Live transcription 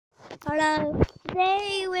Hello.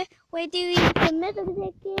 Today we're doing the metal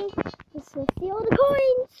detecting. Let's see all the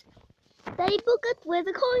coins. Daddy bucket with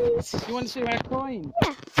the coins. You want to see our coins?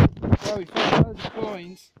 Yeah. Well, we found loads of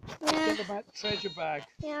coins. Yeah. Let's get the treasure bag.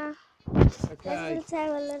 Yeah. Okay. Let's have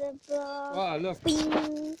a little block. Wow, look.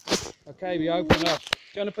 Bing. Okay, we open up. Do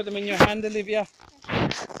you want to put them in your hand, Olivia?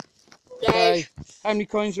 Okay. How many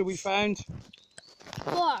coins have we found?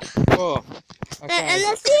 4. 4. Okay. And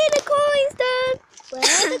let's see the coins then. Where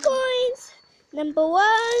are the coins? Number 1,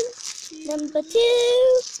 number 2.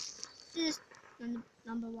 This is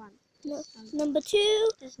number 1. No, number 2.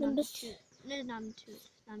 This is number 2. This is number 2.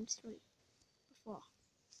 Number 3. 4.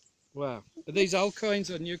 Wow. Are these old coins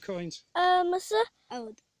or new coins? Sir?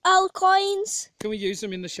 Old Coins. Can we use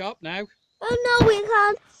them in the shop now? Oh no, we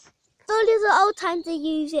can't. Those are old times they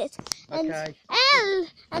use it. Okay. And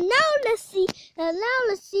now let's see. Now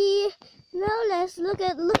let's look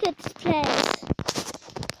at this place.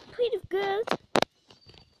 Pretty good.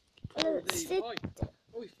 Oh,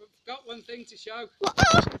 we forgot one thing to show. Well,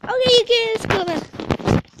 okay, you kids, come on.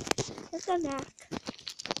 Let's go now.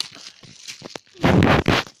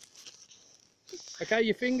 Okay,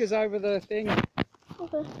 your fingers over the thing.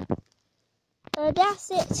 Okay.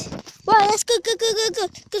 That's it. Wow, that's good.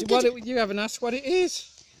 You haven't asked what it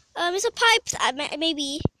is. It's a pipe.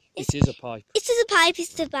 Maybe. It is a pipe. It's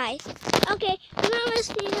a pipe. Okay, so now let's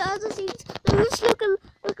see the other things. Let's look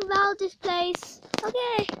around this place.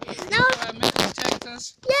 Okay. Now. Metal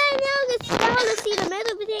detectors. Yeah. Now let's see the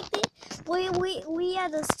metal detector. We are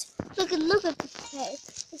just look at this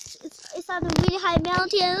place. It's on a really high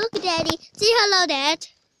mountain. Look at Daddy. Say hello, Dad.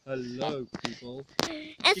 Hello, people.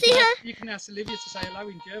 And You can ask Olivia to say hello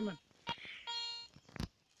in German.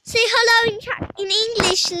 Say hello in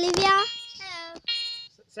English, Olivia. Hello.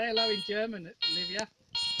 Say hello in German, Olivia.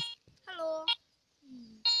 Hello.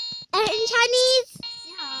 And in Chinese.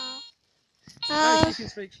 Yeah. You can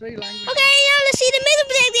speak 3 languages. Okay, now let's see the metal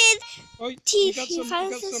detector. Oh, we got You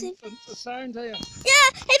some sound here. Yeah,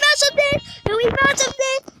 he found something. We found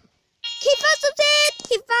something.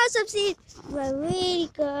 He found something. We're really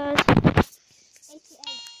good.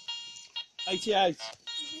 88.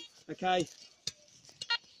 Okay. I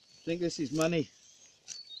think this is money.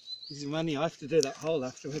 This is money. I have to do that hole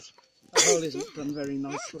afterwards. That hole isn't done very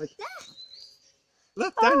nicely.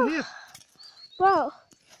 Look down here. Wow.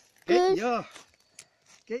 Get your.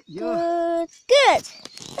 Good.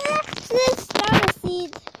 Let's start a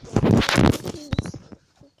seed.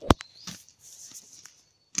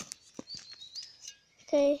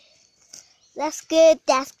 Okay. That's good.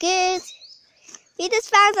 We just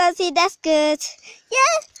found something. That's good.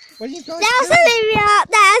 Yeah. What are you guys That's doing?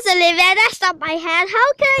 Olivia. That's not my hand.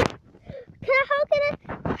 How can I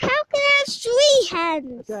have 3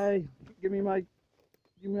 hands? Okay. Give me my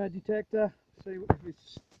detector. See if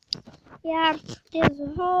it's. Yeah. There's a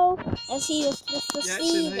hole. Let's see. Let's Yeah, see.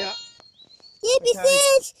 it's in here. Yep,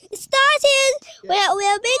 it started. Yeah.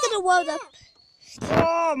 We're making the world up.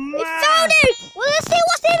 Oh man! We found it. Well, let's see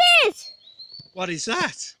what it is. What is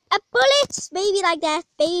that? A bullet, maybe like that,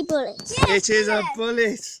 baby bullet. It is a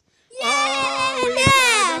bullet. Yeah. Oh,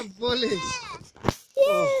 it's a bullet.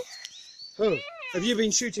 Yeah. Oh. Have you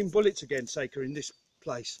been shooting bullets again, Saker, in this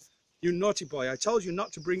place? You naughty boy! I told you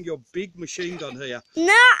not to bring your big machine gun here.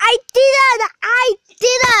 No, I didn't.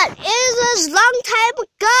 It was a long time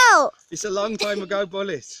ago. It's a long time ago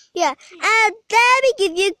bullet. Yeah, and let me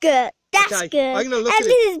give you good. That's Okay, good. I'm gonna look at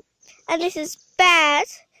it. And this is bad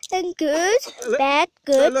and good. Bad,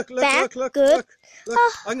 good, Look, bad, look. good.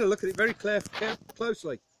 I'm gonna look at it very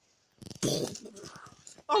closely.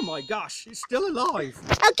 Oh my gosh, it's still alive.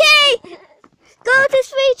 Okay, go to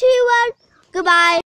 3, 2, 1. Goodbye.